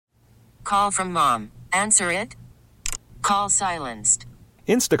Call from mom. Answer it. Call silenced.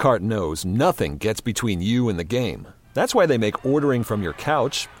 Instacart knows nothing gets between you and the game. That's why they make ordering from your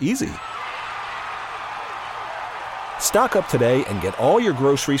couch easy. Stock up today and get all your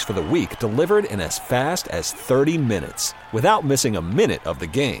groceries for the week delivered in as fast as 30 minutes without missing a minute of the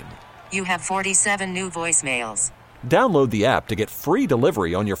game. You have 47 new voicemails. Download the app to get free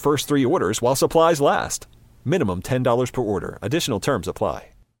delivery on your first 3 orders while supplies last. Minimum $10 per order. Additional terms apply.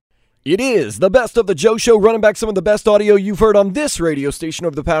 It is the Best of the Joe Show, running back some of the best audio you've heard on this radio station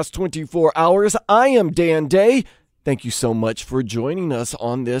over the past 24 hours. I am Dan Day. Thank you so much for joining us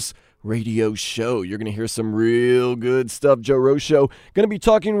on this radio show. You're going to hear some real good stuff. Joe Rose Show. Going to be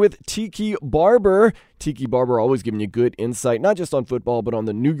talking with Tiki Barber. Tiki Barber always giving you good insight, not just on football, but on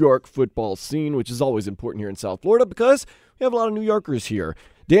the New York football scene, which is always important here in South Florida because we have a lot of New Yorkers here.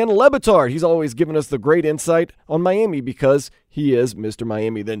 Dan Lebitard, he's always giving us the great insight on Miami because he is Mr.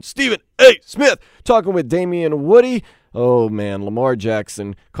 Miami. Then Stephen A. Smith talking with Damian Woody. Oh, man, Lamar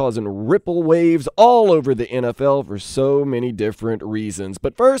Jackson causing ripple waves all over the NFL for so many different reasons.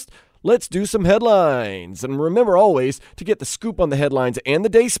 But first, let's do some headlines. And remember always to get the scoop on the headlines and the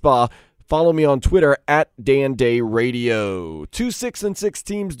day spa. Follow me on Twitter at DanDayRadio. 2 6-6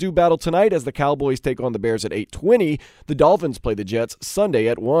 teams do battle tonight as the Cowboys take on the Bears at 8:20. The Dolphins play the Jets Sunday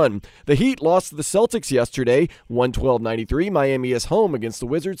at 1. The Heat lost to the Celtics yesterday, 112-93. Miami is home against the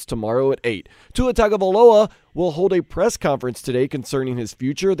Wizards tomorrow at 8. Tua Tagovailoa will hold a press conference today concerning his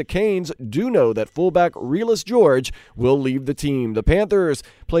future. The Canes do know that fullback Relis George will leave the team. The Panthers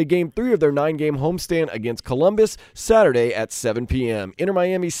play Game 3 of their 9-game homestand against Columbus Saturday at 7 p.m. Inter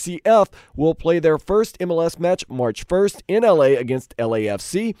Miami CF will play their first MLS match March 1st in LA against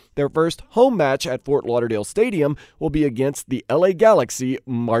LAFC. Their first home match at Fort Lauderdale Stadium will be against the LA Galaxy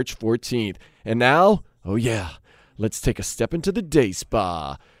March 14th. And now, oh yeah, let's take a step into the day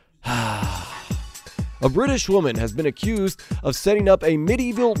spa. A British woman has been accused of setting up a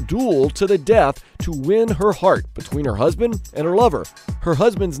medieval duel to the death to win her heart between her husband and her lover. Her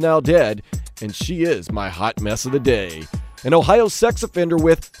husband's now dead, and she is my hot mess of the day. An Ohio sex offender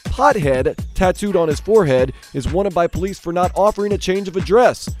with pothead tattooed on his forehead is wanted by police for not offering a change of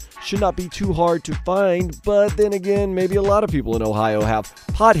address. Should not be too hard to find, but then again, maybe a lot of people in Ohio have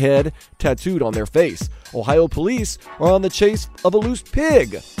pothead tattooed on their face. Ohio police are on the chase of a loose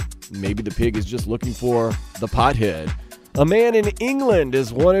pig. Maybe the pig is just looking for the pothead. A man in England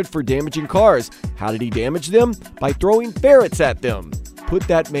is wanted for damaging cars. How did he damage them? By throwing ferrets at them. Put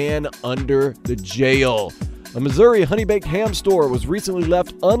that man under the jail. A Missouri honey-baked ham store was recently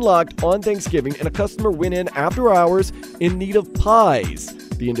left unlocked on Thanksgiving, and a customer went in after hours in need of pies.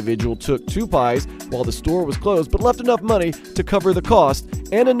 The individual took 2 pies while the store was closed, but left enough money to cover the cost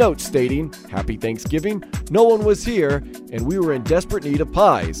and a note stating, "Happy Thanksgiving, no one was here, and we were in desperate need of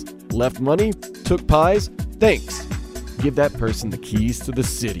pies. Left money, took pies, thanks." Give that person the keys to the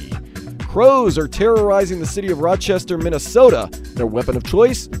city. Crows are terrorizing the city of Rochester, Minnesota. Their weapon of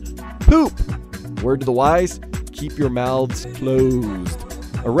choice? Poop. Word to the wise, keep your mouths closed.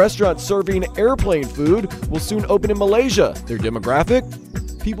 A restaurant serving airplane food will soon open in Malaysia. Their demographic?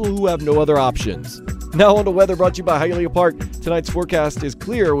 People who have no other options. Now on to weather, brought to you by Hialeah Park. Tonight's forecast is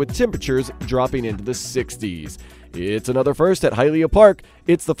clear with temperatures dropping into the 60s. It's another first at Hialeah Park.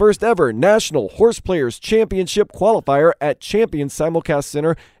 It's the first ever National Horse Players Championship qualifier at Champion Simulcast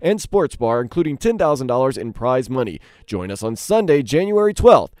Center and Sports Bar, including $10,000 in prize money. Join us on Sunday, January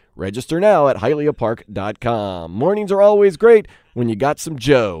 12th. Register now at HialeahPark.com. Mornings are always great when you got some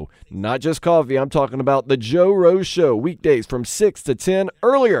Joe. Not just coffee, I'm talking about the Joe Rose Show, weekdays from 6 to 10.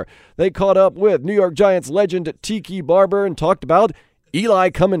 Earlier, they caught up with New York Giants legend Tiki Barber and talked about Eli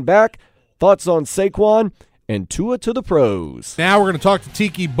coming back, thoughts on Saquon, and Tua to the pros. Now we're going to talk to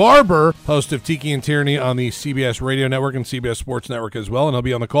Tiki Barber, host of Tiki and Tierney on the CBS Radio Network and CBS Sports Network as well, and he'll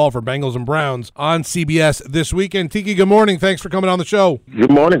be on the call for Bengals and Browns on CBS this weekend. Tiki, good morning. Thanks for coming on the show.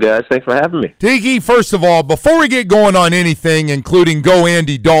 Good morning, guys. Thanks for having me. Tiki, first of all, before we get going on anything, including go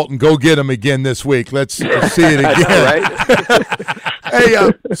Andy Dalton, go get him again this week. Let's see it again. Right?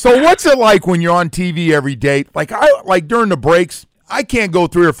 Hey, so what's it like when you're on TV every day? Like during the breaks, I can't go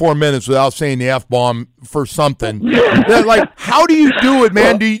 3 or 4 minutes without saying the F-bomb for something. Like, how do you do it,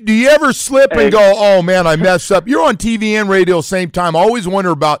 man? Do you ever slip and go, oh, man, I messed up? You're on TV and radio at the same time. I always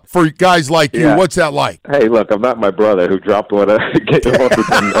wonder about, for guys like you, what's that like? Hey, look, I'm not my brother who dropped one on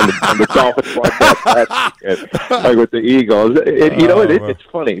the Dolphins podcast like with the Eagles. It's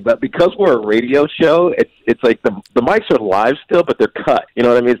funny, but because we're a radio show, it's like the mics are live still, but they're cut. You know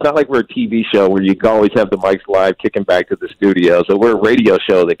what I mean? It's not like we're a TV show where you always have the mics live kicking back to the studio. So we're a radio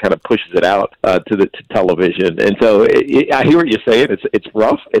show that kind of pushes it out to television. And so I hear what you're saying. It's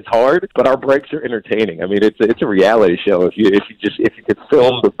rough, it's hard, but our breaks are entertaining. I mean, it's a reality show if you could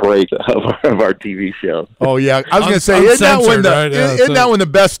film the break of our TV show. Oh yeah, I was going to say, isn't that when the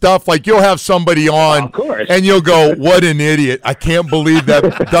best stuff? Like you'll have somebody on, of course, and you'll go, "What an idiot! I can't believe that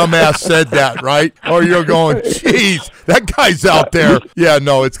dumbass said that." Right? Or you're going, "Jeez, that guy's out there." Yeah,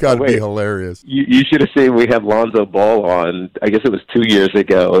 no, it's got to be hilarious. You should have seen we had Lonzo Ball on. I guess it was 2 years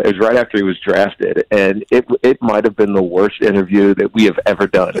ago. It was right after he was drafted, and it might have been the worst interview that we have ever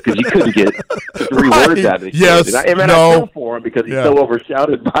done because you couldn't get 3 words out of it. Yes, I feel for him because he's so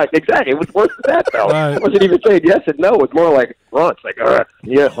overshadowed by exactly. It was worse than that though. Right. It wasn't even saying yes and no. It's more like grunts, like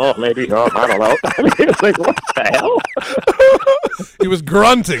yeah, maybe, I don't know. I mean, it was like, what the hell? He was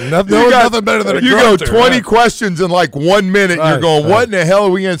grunting. Nothing better than a grunter. You go 20 questions in like 1 minute. Right, you're going, what in the hell are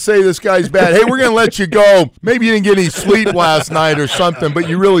we going to say? This guy's bad. Hey, we're going to let you go. Maybe you didn't get any sleep last night or something, but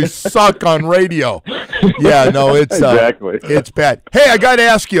you really suck on radio. Yeah, no, it's exactly. It's bad. Hey, I got to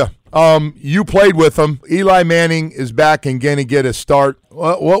ask you. You played with him. Eli Manning is back and going to get a start.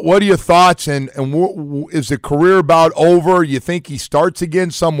 What are your thoughts? And is the career about over? You think he starts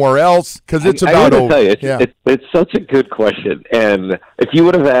again somewhere else? Because it's about over. I tell you, it's such a good question. And if you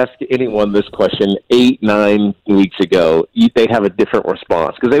would have asked anyone this question 8-9 weeks ago, they'd have a different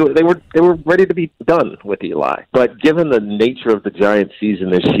response because they were ready to be done with Eli. But given the nature of the Giants season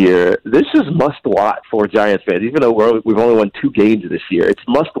this year, this is must-watch for Giants fans. Even though we've only won 2 games this year, it's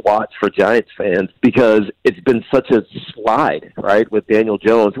must-watch for Giants fans because it's been such a slide, right, with Daniel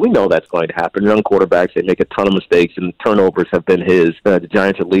Jones. We know that's going to happen. Young quarterbacks, they make a ton of mistakes, and turnovers have been his. The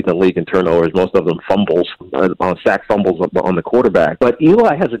Giants are leading the league in turnovers, most of them fumbles, sack fumbles on the quarterback. But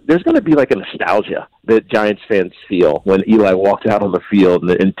Eli there's going to be like a nostalgia that Giants fans feel when Eli walks out on the field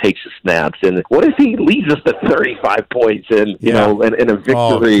and takes the snaps. And what if he leads us to 35 points and and a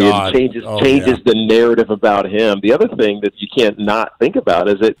victory and changes the narrative about him? The other thing that you can't not think about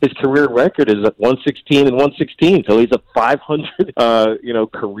is that his career record is at 116-16, so he's a 500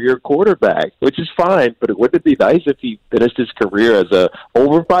 career quarterback, which is fine. But wouldn't it be nice if he finished his career as a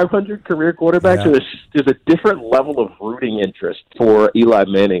over 500 career quarterback? Yeah. So there's a different level of rooting interest for Eli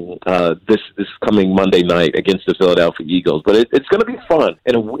Manning this coming Monday night against the Philadelphia Eagles. But it's going to be fun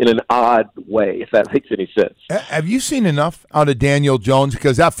in an odd way, if that makes any sense. Have you seen enough out of Daniel Jones?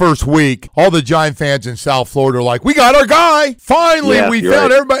 Because that first week, all the Giant fans in South Florida are like, "We got our guy! Finally, we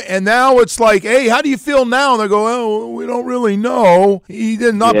found everybody." And now it's like, "Hey, how do you feel now?" And they go, "Oh, we don't really know. He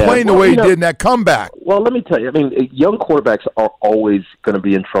did not playing the way he did in that comeback." Well, let me tell you. I mean, young quarterbacks are always going to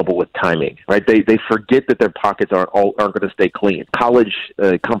be in trouble with timing, right? They forget that their pockets aren't going to stay clean. College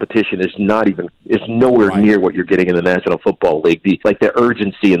competition is nowhere near what you're getting in the National Football League. The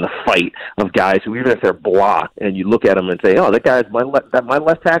urgency and the fight of guys who, even if they're blocked, and you look at them and say, "Oh, that guy's my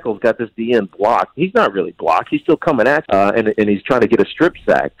left tackle's got this DN blocked." He's not really blocked. He's still coming at you, and he's trying to get a strip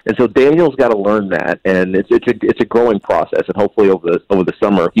sack. And so Daniel's got to learn that, and it's a growing process. And hopefully over the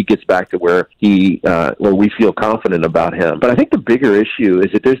summer he gets back to where where we feel confident about him. But I think the bigger issue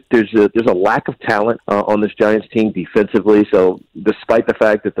is that there's a lack of talent on this Giants team defensively. So despite the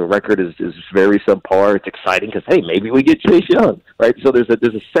fact that the record is very subpar, it's exciting because, hey, maybe we get Chase Young, right? So there's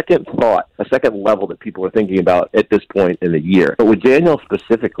a second thought, a second level that people are thinking about at this point in the year. But with Daniel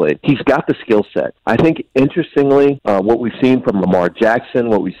specifically, he's got the skill set. I think, interestingly, what we've seen from Lamar Jackson,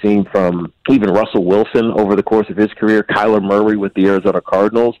 what we've seen from even Russell Wilson over the course of his career, Kyler Murray with the Arizona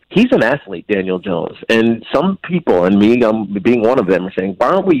Cardinals, he's an athlete, Daniel Jones. And some people, and me, being one of them, are saying, why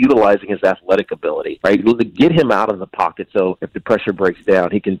aren't we utilizing his athletic ability, right? Get him out of the pocket so if the pressure breaks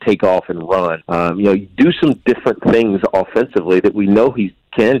down, he can take off and run. Do some different things offensively that we know he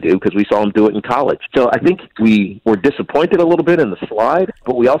can do because we saw him do it in college. So I think we were disappointed a little bit in the slide,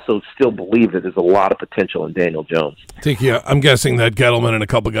 but we also still believe that there's a lot of potential in Daniel Jones. Tiki, I'm guessing that Gettleman and a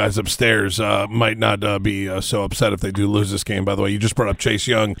couple guys upstairs might not be so upset if they do lose this game. By the way, you just brought up Chase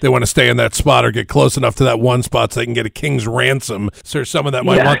Young. They want to stay in that spot or get close enough to that one spot so they can get a king's ransom. So there's someone that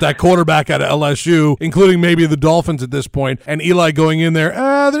might want that quarterback out of LSU, including maybe the Dolphins at this point. And Eli going in there,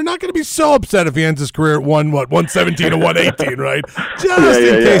 they're not going to be so upset if he ends his career at 117 or 118, right? Just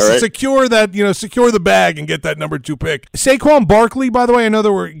in case, right? Secure the bag and get that number 2 pick. Saquon Barkley, by the way, I know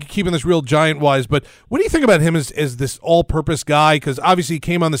that we're keeping this real Giant-wise, but what do you think about him as this all-purpose guy? Because obviously he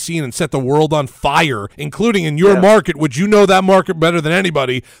came on the scene and set the world on fire, including in your market, which you know that market better than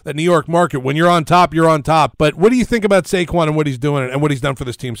anybody, that New York market. When you're on top, you're on top. But what do you think about Saquon and what he's doing and what he's done for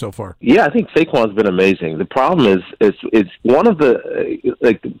this team so far? Yeah, I think Saquon's been amazing. The problem is one of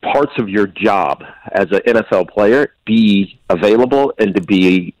the parts of your job as an NFL player, be available and to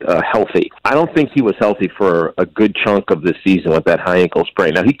be healthy. I don't think he was healthy for a good chunk of the season with that high ankle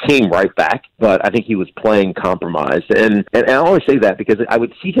sprain. Now, he came right back, but I think he was playing compromised. And I always say that because I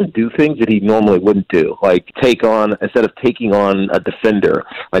would see him do things that he normally wouldn't do, like instead of taking on a defender,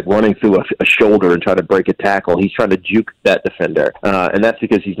 like running through a shoulder and try to break a tackle, he's trying to juke that defender. And that's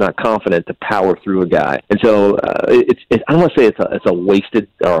because he's not confident to power through a guy. And so I don't want to say it's a wasted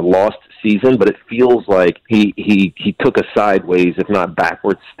or lost season, but it feels like he took a sideways, if not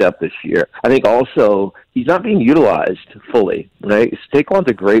backwards, step this year. I think also he's not being utilized fully. Right, Saquon's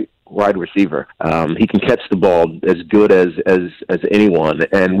a great wide receiver. He can catch the ball as good as anyone,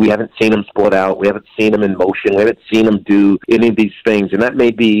 and we haven't seen him split out. We haven't seen him in motion. We haven't seen him do any of these things, and that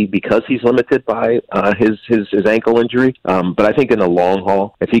may be because he's limited by his ankle injury. But I think in the long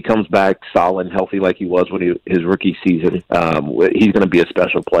haul, if he comes back solid and healthy like he was when his rookie season, he's going to be a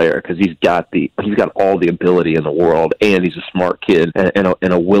special player because he's got all the ability in the world, and he's a smart kid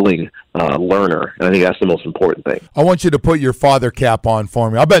and a willing learner. And I think that's the most important thing. I want you to put your father cap on for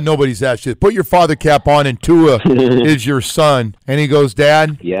me. I bet nobody's asked you. Put your father cap on, and Tua is your son. And he goes,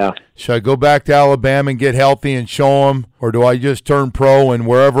 Dad, yeah, should I go back to Alabama and get healthy and show him? Or do I just turn pro and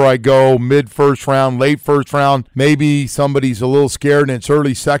wherever I go, mid-first round, late first round, maybe somebody's a little scared and it's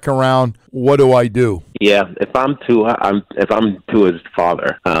early second round, what do I do? Yeah, if I'm Tua's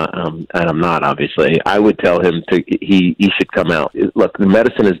father, and I'm not, obviously, I would tell him he should come out. Look, the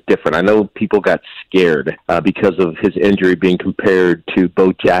medicine is different. I know people got scared because of his injury being compared to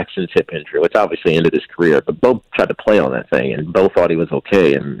Bo Jackson's hip injury, which obviously ended his career. But Bo tried to play on that thing, and Bo thought he was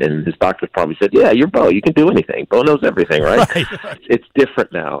okay. And his doctors probably said, "Yeah, you're Bo. You can do anything. Bo knows everything, right?" Right. It's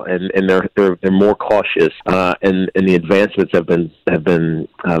different now, and they're more cautious. And the advancements have been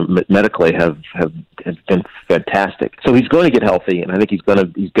medically have been fantastic. So he's going to get healthy, and I think he's going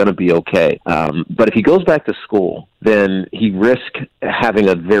to be okay. But if he goes back to school, then he risks having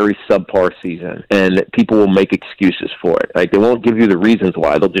a very subpar season, and people will make excuses for it. Like, they won't give you the reasons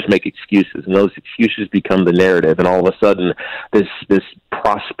why; they'll just make excuses, and those excuses become the narrative. And all of a sudden, this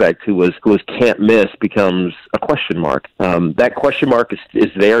prospect who was can't miss becomes a question mark. That question mark is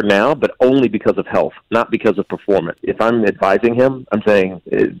there now, but only because of health, not because of performance. If I'm advising him, I'm saying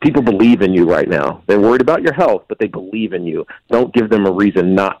people believe in you right now. They're worried about your health, but they believe in you. Don't give them a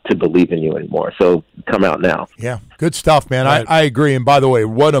reason not to believe in you anymore. So come out now. Yeah, good stuff, man. Right. I agree. And by the way,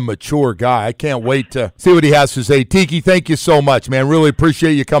 what a mature guy. I can't wait to see what he has to say. Tiki, thank you so much, man. Really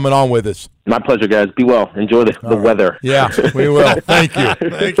appreciate you coming on with us. My pleasure, guys. Be well. Enjoy the weather. Yeah, we will. Thank you.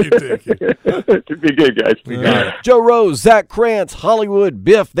 Thank you, Tiki. Be good, guys. We got it. Joe Rose, Zach Krantz, Hollywood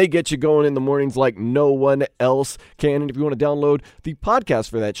Biff, they get you going in the mornings like no one else can. And if you want to download the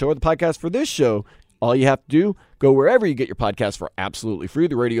podcast for that show or the podcast for this show, all you have to do, go wherever you get your podcast for absolutely free,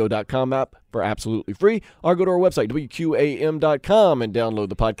 the radio.com app for absolutely free, or go to our website, WQAM.com, and download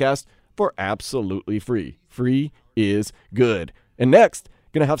the podcast for absolutely free. Free is good. And next,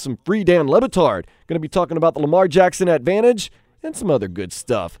 going to have some free Dan Le Batard. Going to be talking about the Lamar Jackson advantage and some other good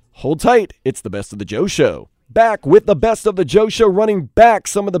stuff. Hold tight. It's the Best of the Joe Show. Back with the Best of the Joe Show, running back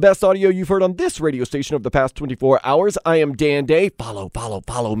some of the best audio you've heard on this radio station over the past 24 hours. I am Dan Day.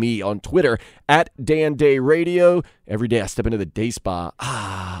 Follow me on Twitter at Dan Day Radio. Every day I step into the day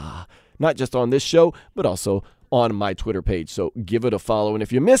spa. Not just on this show, but also on my Twitter page. So give it a follow. And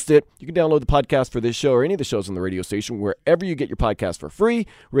if you missed it, you can download the podcast for this show or any of the shows on the radio station wherever you get your podcast for free.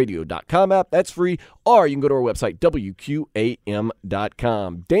 Radio.com app, that's free. Or you can go to our website,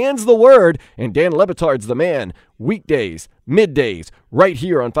 WQAM.com. Dan's the word, and Dan Le Batard's the man. Weekdays, middays, right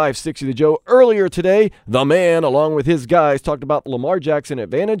here on 560 The Joe. Earlier today, the man, along with his guys, talked about the Lamar Jackson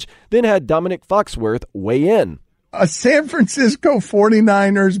advantage, then had Dominic Foxworth weigh in. A San Francisco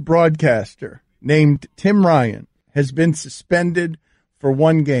 49ers broadcaster named Tim Ryan has been suspended for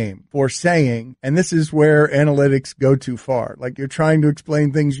one game for saying, and this is where analytics go too far, like you're trying to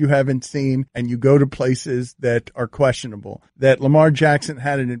explain things you haven't seen and you go to places that are questionable, that Lamar Jackson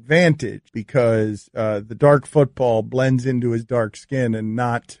had an advantage because the dark football blends into his dark skin and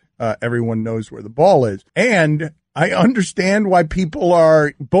not everyone knows where the ball is. And I understand why people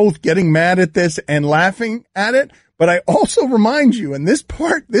are both getting mad at this and laughing at it, but I also remind you, and this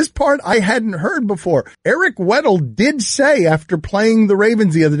part I hadn't heard before, Eric Weddle did say after playing the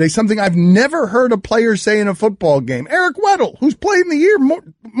Ravens the other day something I've never heard a player say in a football game. Eric Weddle, who's played in the year more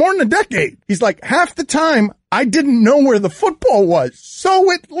than a decade. He's like, half the time I didn't know where the football was.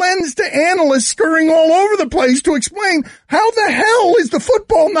 So it lends to analysts scurrying all over the place to explain how the hell is the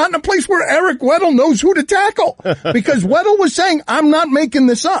football not in a place where Eric Weddle knows who to tackle? Because Weddle was saying, I'm not making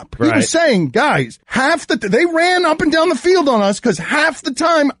this up. He was saying, guys, they ran up and down the field on us because half the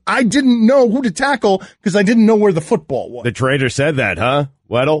time I didn't know who to tackle because I didn't know where the football was. The trader said that, huh,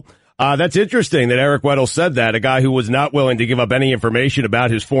 Weddle? That's interesting that Eric Weddle said that, a guy who was not willing to give up any information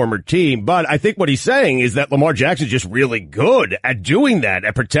about his former team. But I think what he's saying is that Lamar Jackson's just really good at doing that,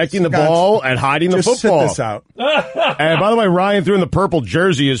 at protecting the ball and hiding the football. Sit this out. And by the way, Ryan threw in the purple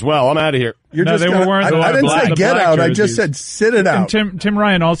jersey as well. I'm out of here. They were wearing I didn't say get out. Jerseys. I just said sit it out. And Tim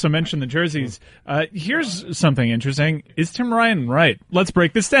Ryan also mentioned the jerseys. Here's something interesting. Is Tim Ryan right? Let's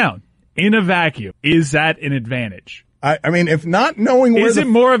break this down. In a vacuum, is that an advantage? I mean, if not knowing where is it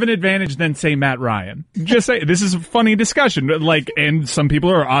more of an advantage than, say, Matt Ryan? Just say this is a funny discussion. And some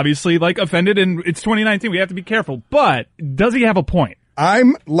people are obviously offended, and it's 2019. We have to be careful. But does he have a point?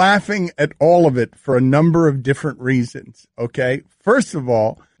 I'm laughing at all of it for a number of different reasons. Okay, first of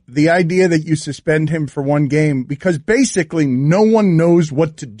all, the idea that you suspend him for one game because basically no one knows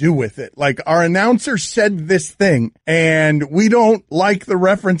what to do with it. Like, our announcer said this thing and we don't like the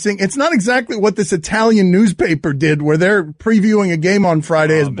referencing. It's not exactly what this Italian newspaper did where they're previewing a game on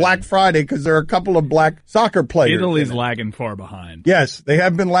Friday as Black Friday because there are a couple of black soccer players. Italy's lagging far behind. Yes, they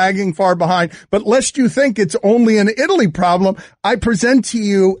have been lagging far behind. But lest you think it's only an Italy problem, I present to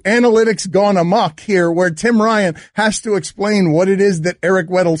you analytics gone amok here where Tim Ryan has to explain what it is that Eric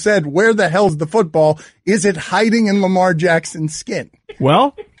Weddle said. Where the hell's the football? Is it hiding in Lamar Jackson's skin?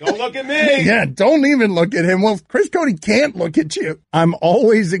 Well, don't look at me. Yeah, don't even look at him. Well, Chris Cody can't look at you. I'm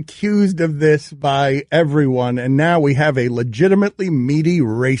always accused of this by everyone, and now we have a legitimately meaty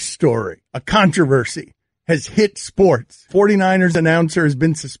race story. A controversy has hit sports. 49ers announcer has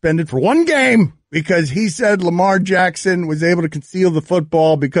been suspended for one game because he said Lamar Jackson was able to conceal the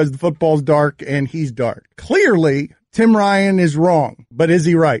football because the football's dark and he's dark. Clearly, Tim Ryan is wrong, but is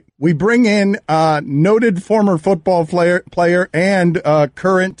he right? We bring in noted former football player and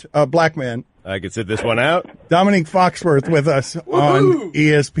current black man. I can sit this one out. Dominique Foxworth with us on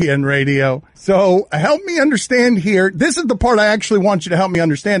ESPN Radio. So help me understand here. This is the part I actually want you to help me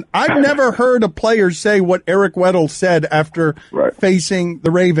understand. I've never heard a player say what Eric Weddle said after facing the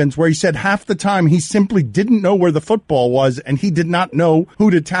Ravens, where he said half the time he simply didn't know where the football was and he did not know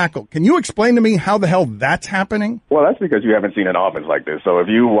who to tackle. Can you explain to me how the hell that's happening? Well, that's because you haven't seen an offense like this. So if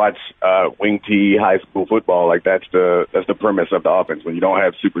you watch wing T high school football, like that's the premise of the offense. When you don't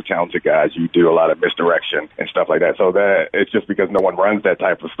have super talented guys, you do a lot of misdirection and stuff like that. So that it's just because no one runs that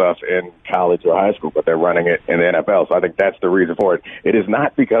type of stuff in college or high school, but they're running it in the NFL. So I think that's the reason for it. It is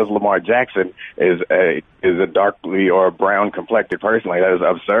not because Lamar Jackson is a darkly or brown complected person. Like, that is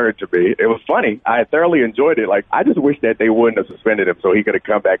absurd to me. It was funny. I thoroughly enjoyed it. Like, I just wish that they wouldn't have suspended him so he could have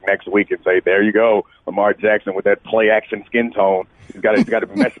come back next week and say, there you go, Lamar Jackson with that play action skin tone. He's got a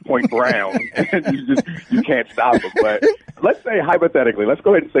mesh point brown. you can't stop him. But let's say hypothetically, let's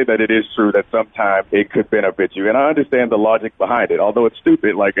go ahead and say that it is true that sometimes it could benefit you. And I understand the logic behind it. Although it's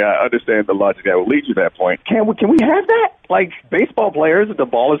stupid, like, I understand the logic that will lead you to that point. Can we have that? Like, baseball players, the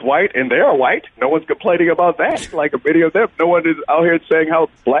ball is white and they are white. No one's complaining about that. Like, a video of them. No one is out here saying how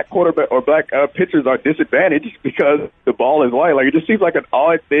black quarterback or black pitchers are disadvantaged because the ball is white. Like, it just seems like an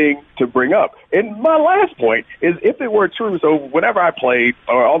odd thing to bring up. And my last point is, if it were true, so whenever I played,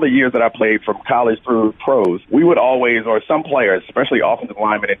 or all the years that I played from college through pros, we would always, or some players, especially offensive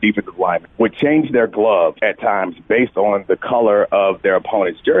linemen and defensive linemen, would change their gloves at times based on the color of their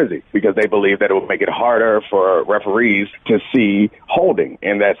opponent's jersey because they believe that it would make it harder for referees to see holding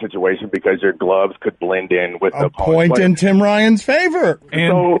in that situation because your gloves could blend in with the opponent's point in Tim Ryan's favor.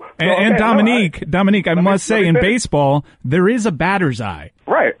 And Dominique, I must say, in baseball, there is a batter's eye.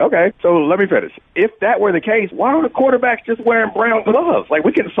 Right. Okay. So let me finish. If that were the case, why are the quarterbacks just wearing brown gloves? Like,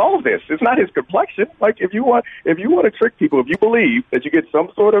 we can solve this. It's not his complexion. Like, if you want to trick people, if you believe that you get some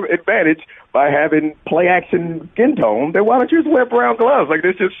sort of advantage by having play action skin tone, then why don't you just wear brown gloves? Like,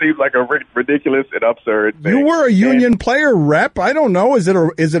 this just seems like a ridiculous and absurd thing. You were a union player rep. I don't know. Is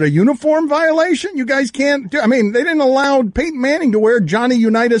it a uniform violation? You guys can't do. I mean, they didn't allow Peyton Manning to wear Johnny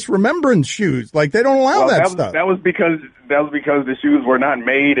Unitas remembrance shoes. Like, they don't allow that stuff. That was because that was because the shoes were not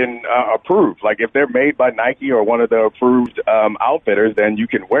made and approved. Like, if they're made by Nike or one of the approved outfitters, then you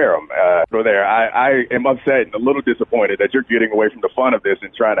can wear them. So there, I am upset and a little disappointed that you're getting away from the fun of this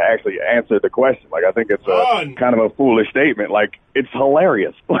and trying to actually answer the question. Like, I think it's kind of a foolish statement. Like, it's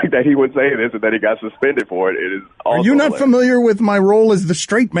hilarious, like, that he would say this and that he got suspended for it. It is also Are you not hilarious. familiar with my role as the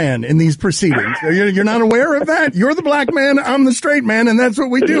straight man in these proceedings? You're not aware of that? You're the black man, I'm the straight man, and that's what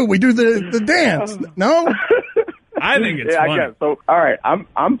we do. We do the dance. No? I think it's I funny. guess. So, all right,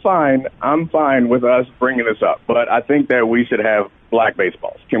 I'm fine. I'm fine with us bringing this up, but I think that we should have black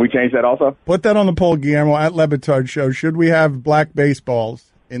baseballs. Can we change that also? Put that on the poll, Guillermo, at Lebitard Show. Should we have black baseballs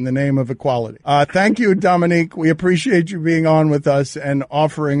in the name of equality? Thank you, Dominique. We appreciate you being on with us and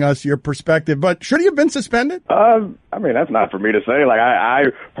offering us your perspective. But should he have been suspended? I mean, that's not for me to say. Like, I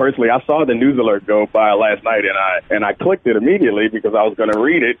personally, I saw the news alert go by last night, and I clicked it immediately because I was going to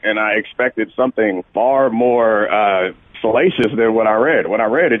read it, and I expected something far more salacious than what I read. When I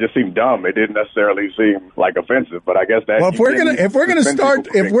read it, just seemed dumb. It didn't necessarily seem like offensive, but I guess that. Well, if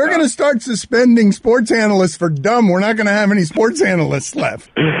we're gonna start suspending sports analysts for dumb, we're not gonna have any sports analysts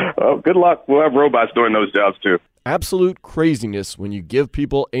left. Well, good luck. We'll have robots doing those jobs too. Absolute craziness when you give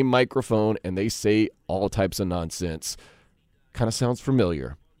people a microphone and they say all types of nonsense. Kind of sounds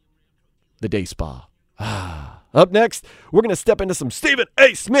familiar. The Day Spa. Up next, we're going to step into some Stephen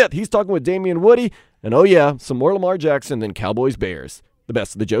A. Smith. He's talking with Damian Woody. And oh yeah, some more Lamar Jackson than Cowboys Bears. The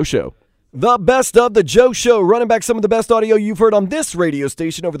Best of the Joe Show. The Best of the Joe Show, running back some of the best audio you've heard on this radio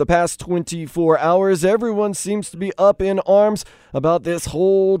station over the past 24 hours. Everyone seems to be up in arms about this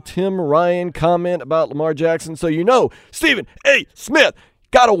whole Tim Ryan comment about Lamar Jackson. So you know, Stephen A. Smith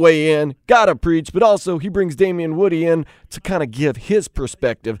got to weigh in, got to preach, but also he brings Damian Woody in to kind of give his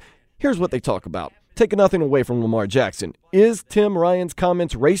perspective. Here's what they talk about. Taking nothing away from Lamar Jackson. Is Tim Ryan's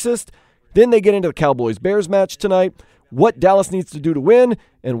comments racist? Then they get into the Cowboys-Bears match tonight, what Dallas needs to do to win,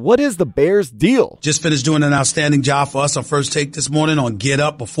 and what is the Bears' deal? Just finished doing an outstanding job for us on First Take this morning on Get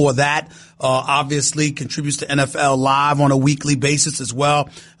Up. Before that, obviously contributes to NFL Live on a weekly basis as well.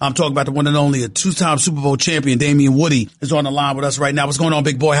 I'm talking about the one and only, a two-time Super Bowl champion, Damian Woody, is on the line with us right now. What's going on,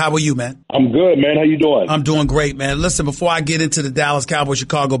 big boy? How are you, man? I'm good, man. How you doing? I'm doing great, man. Listen, before I get into the Dallas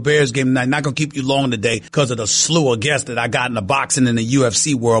Cowboys-Chicago Bears game tonight, not going to keep you long today because of the slew of guests that I got in the boxing and the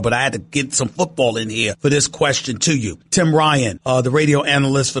UFC world, but I had to get some football in here for this question to you. Tim Ryan, the radio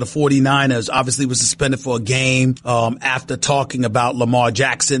analyst for the 49ers, obviously was suspended for a game after talking about Lamar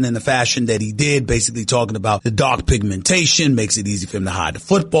Jackson in the fashion that he did, basically talking about the dark pigmentation, makes it easy for him to hide the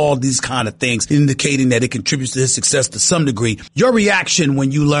football, these kind of things, indicating that it contributes to his success to some degree. Your reaction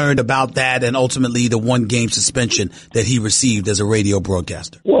when you learned about that and ultimately the one-game suspension that he received as a radio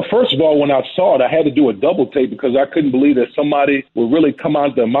broadcaster? Well, first of all, when I saw it, I had to do a double take because I couldn't believe that somebody would really come out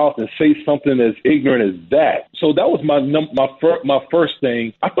of their mouth and say something as ignorant as that. So that was my first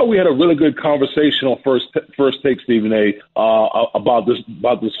thing. I thought we had a really good conversation on first take, Stephen A. About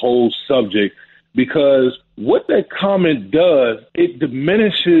this whole subject, because what that comment does, it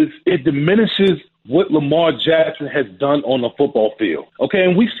diminishes what Lamar Jackson has done on the football field. Okay,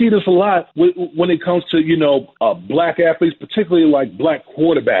 and we see this a lot when it comes to, black athletes, particularly like black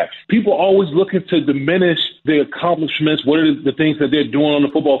quarterbacks. People are always looking to diminish their accomplishments, what are the things that they're doing on the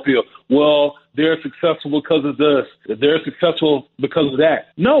football field. Well, they're successful because of this. They're successful because of that.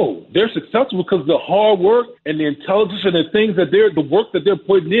 No, they're successful because of the hard work and the intelligence and the work that they're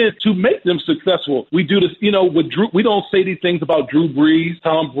putting in to make them successful. We do this, with Drew. We don't say these things about Drew Brees,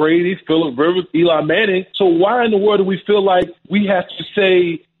 Tom Brady, Phillip Rivers, Eli Manning. So why in the world do we feel like we have to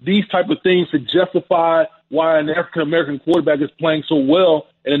say these type of things to justify why an African-American quarterback is playing so well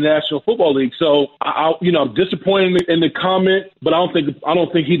in the National Football League? So I'm disappointed in the comment, but I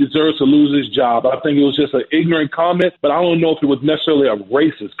don't think he deserves to lose his job. I think it was just an ignorant comment, but I don't know if it was necessarily a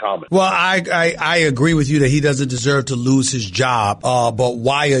racist comment. Well, I agree with you that he doesn't deserve to lose his job. But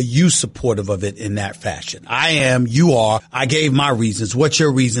why are you supportive of it in that fashion? I am. You are. I gave my reasons. What's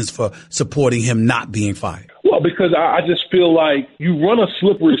your reasons for supporting him not being fired? Well, because I just feel like you run a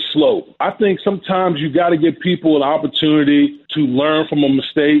slippery slope. I think sometimes you got to give people an opportunity to learn from a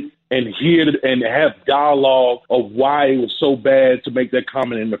mistake and hear and have dialogue of why it was so bad to make that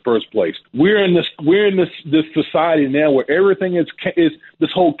comment in the first place. We're in this society now where everything is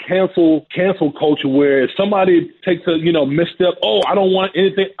this whole cancel culture, where if somebody takes a misstep, I don't want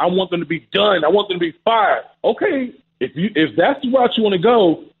anything, I want them to be done, I want them to be fired. Okay. If that's the route you want to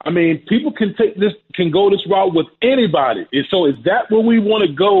go, I mean, people can go this route with anybody. And so is that where we want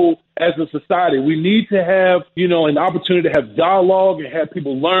to go as a society. We need to have, an opportunity to have dialogue and have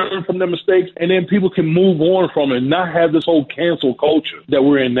people learn from their mistakes, and then people can move on from it and not have this whole cancel culture that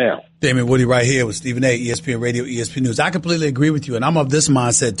we're in now. Damian Woody right here with Stephen A., ESPN Radio, ESPN News. I completely agree with you, and I'm of this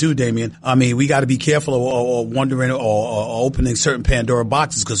mindset too, Damian. I mean, we got to be careful or wondering or opening certain Pandora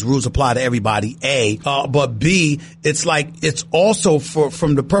boxes because rules apply to everybody, A. But B, it's like it's also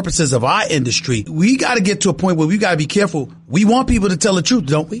from the purposes of our industry, we got to get to a point where we got to be careful. We want people to tell the truth,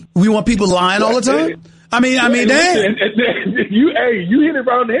 don't we? We want people lying all the time? I mean, damn. You hit it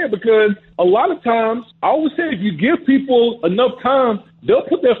right on the head because a lot of times, I always say if you give people enough time, they'll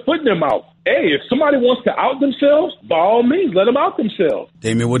put their foot in their mouth. Hey, if somebody wants to out themselves, by all means, let them out themselves.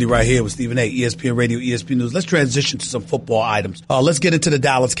 Damian Woody right here with Stephen A., ESPN Radio, ESPN News. Let's transition to some football items. Let's get into the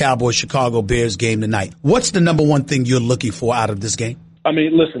Dallas Cowboys Chicago Bears game tonight. What's the number one thing you're looking for out of this game? I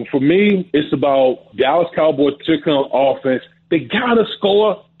mean, listen, for me, it's about Dallas Cowboys, particularly on offense. They got to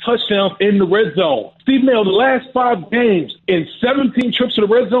score touchdowns in the red zone. Steve Nail, the last 5 games, in 17 trips to the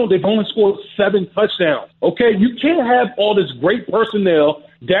red zone, they've only scored 7 touchdowns. Okay, you can't have all this great personnel.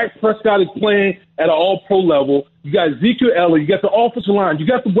 Dak Prescott is playing at an all-pro level. You got Ezekiel Elliott. You got the offensive line. You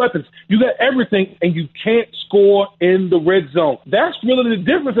got the weapons. You got everything, and you can't score in the red zone. That's really the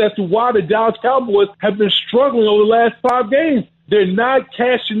difference as to why the Dallas Cowboys have been struggling over the last 5 games. They're not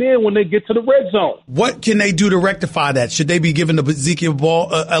cashing in when they get to the red zone. What can they do to rectify that? Should they be giving Ezekiel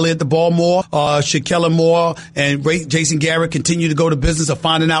Elliott the ball more? Should Kellen Moore and Jason Garrett continue to go to business of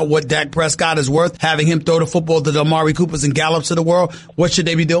finding out what Dak Prescott is worth, having him throw the football to the Amari Coopers and Gallups of the world? What should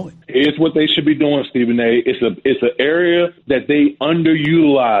they be doing? Here's what they should be doing, Stephen A. It's an area that they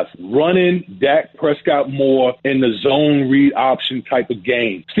underutilize, running Dak Prescott more in the zone read option type of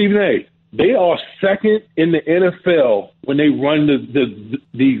game. Stephen A., they are second in the NFL when they run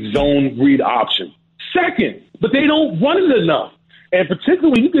the zone read option. Second, but they don't run it enough. And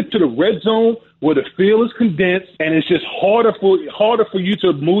particularly when you get to the red zone where the field is condensed and it's just harder for you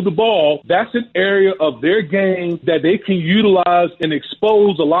to move the ball, that's an area of their game that they can utilize and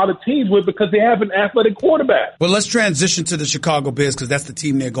expose a lot of teams with because they have an athletic quarterback. Well, let's transition to the Chicago Bears because that's the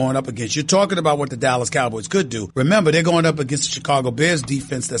team they're going up against. You're talking about what the Dallas Cowboys could do. Remember, they're going up against the Chicago Bears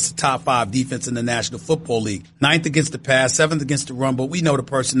defense that's the top 5 defense in the National Football League. 9th against the pass, 7th against the run, but we know the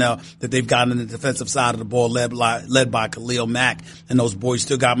personnel that they've got on the defensive side of the ball led by Khalil Mack, and those boys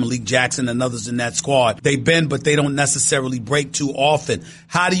still got Malik Jackson and others in that squad. They bend, but they don't necessarily break too often.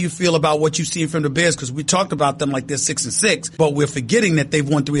 How do you feel about what you've seen from the Bears? Because we talked about them like they're 6-6, but we're forgetting that they've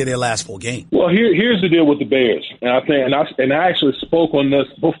won 3 of their last 4 games. Well, here's the deal with the Bears, and I actually spoke on this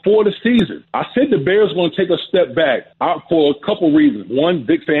before the season. I said the Bears are going to take a step back for a couple reasons. One,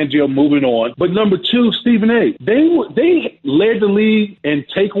 Vic Fangio moving on, but number 2, Stephen A. They led the league in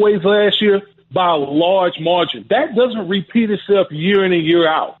takeaways last year by a large margin. That doesn't repeat itself year in and year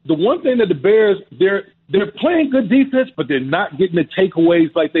out. The one thing that the Bears, they're playing good defense, but they're not getting the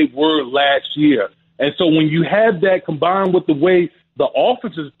takeaways like they were last year. And so when you have that combined with the way the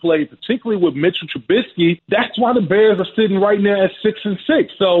offenses play, particularly with Mitchell Trubisky, that's why the Bears are sitting right now at 6-6.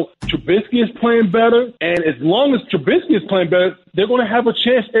 So Trubisky is playing better, and as long as Trubisky is playing better, they're going to have a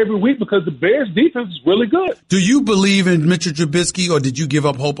chance every week because the Bears' defense is really good. Do you believe in Mitchell Trubisky, or did you give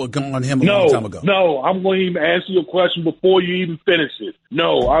up hope on him a long time ago? No, I'm going to even answer your question before you even finish it.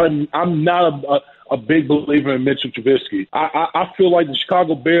 No, I'm not a big believer in Mitchell Trubisky. I feel like the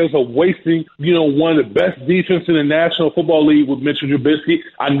Chicago Bears are wasting, one of the best defenses in the National Football League with Mitchell Trubisky.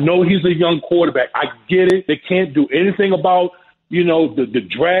 I know he's a young quarterback. I get it. They can't do anything about, the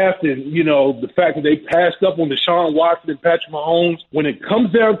draft and, the fact that they passed up on Deshaun Watson and Patrick Mahomes. When it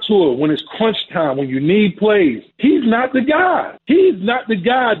comes down to it, when it's crunch time, when you need plays, he's not the guy. He's not the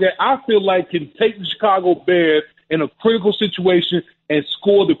guy that I feel like can take the Chicago Bears in a critical situation and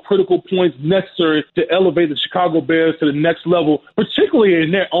score the critical points necessary to elevate the Chicago Bears to the next level, particularly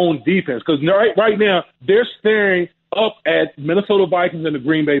in their own defense. Because right now, they're staring up at Minnesota Vikings and the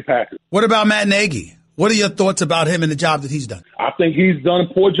Green Bay Packers. What about Matt Nagy? What are your thoughts about him and the job that he's done? I think he's done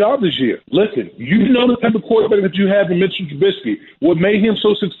a poor job this year. Listen, you know the type of quarterback that you have in Mitchell Trubisky. What made him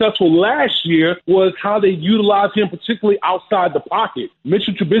so successful last year was how they utilized him, particularly outside the pocket.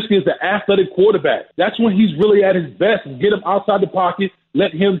 Mitchell Trubisky is an athletic quarterback. That's when he's really at his best. Get him outside the pocket,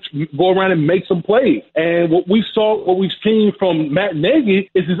 let him go around and make some plays. And what we've seen from Matt Nagy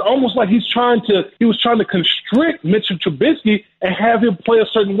is it's almost like he was trying to constrict Mitchell Trubisky and have him play a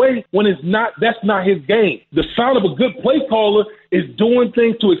certain way when that's not his game. The sign of a good play caller is doing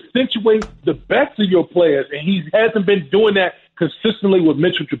things to accentuate the best of your players, and he hasn't been doing that consistently with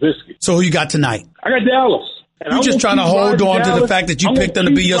Mitchell Trubisky. So who you got tonight? I got Dallas. And You're just trying to hold on to the fact that you picked them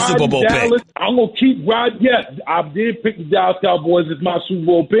to be your Super Bowl pick. I'm going to keep riding. Yes, I did pick the Dallas Cowboys as my Super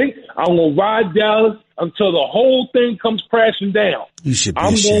Bowl pick. I'm going to ride Dallas until the whole thing comes crashing down. You should be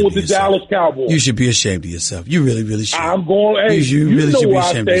I'm ashamed going with of the yourself. Dallas Cowboys. You should be ashamed of yourself. You really, really should. I'm going, hey, you you really know should be why I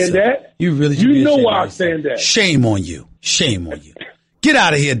ashamed of stand yourself. that. You really should be You know ashamed why of I yourself. stand that. Shame on you. Shame on you. Get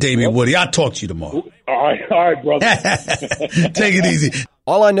out of here, Damien Woody. I'll talk to you tomorrow. All right, brother. Take it easy.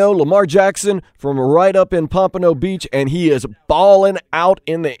 All I know, Lamar Jackson from right up in Pompano Beach, and he is balling out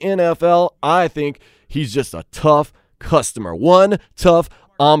in the NFL. I think he's just a tough customer. One tough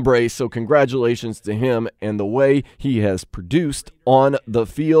hombre. So congratulations to him and the way he has produced on the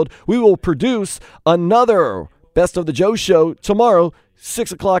field. We will produce another Best of the Joe show tomorrow,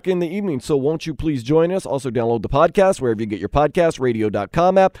 6 o'clock in the evening. So won't you please join us? Also download the podcast wherever you get your podcast,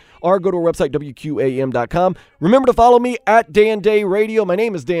 radio.com app, or go to our website, WQAM.com. Remember to follow me at Dan Day Radio. My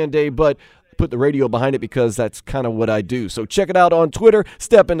name is Dan Day, but I put the radio behind it because that's kind of what I do. So check it out on Twitter.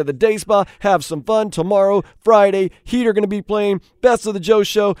 Step into the day spa. Have some fun. Tomorrow, Friday, Heat are going to be playing Best of the Joe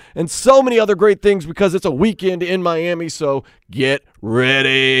show and so many other great things because it's a weekend in Miami. So get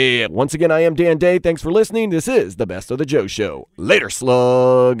ready. Once again, I am Dan Day. Thanks for listening. This is the Best of the Joe show. Later,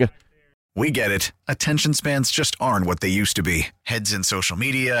 slug. We get it. Attention spans just aren't what they used to be. Heads in social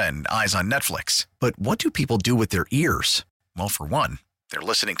media and eyes on Netflix. But what do people do with their ears? Well, for one, they're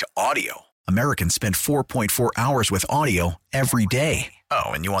listening to audio. Americans spend 4.4 hours with audio every day.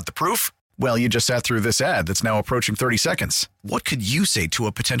 Oh, and you want the proof? Well, you just sat through this ad that's now approaching 30 seconds. What could you say to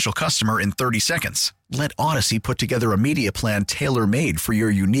a potential customer in 30 seconds? Let Odyssey put together a media plan tailor-made for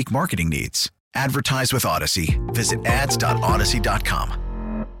your unique marketing needs. Advertise with Odyssey. Visit ads.odyssey.com.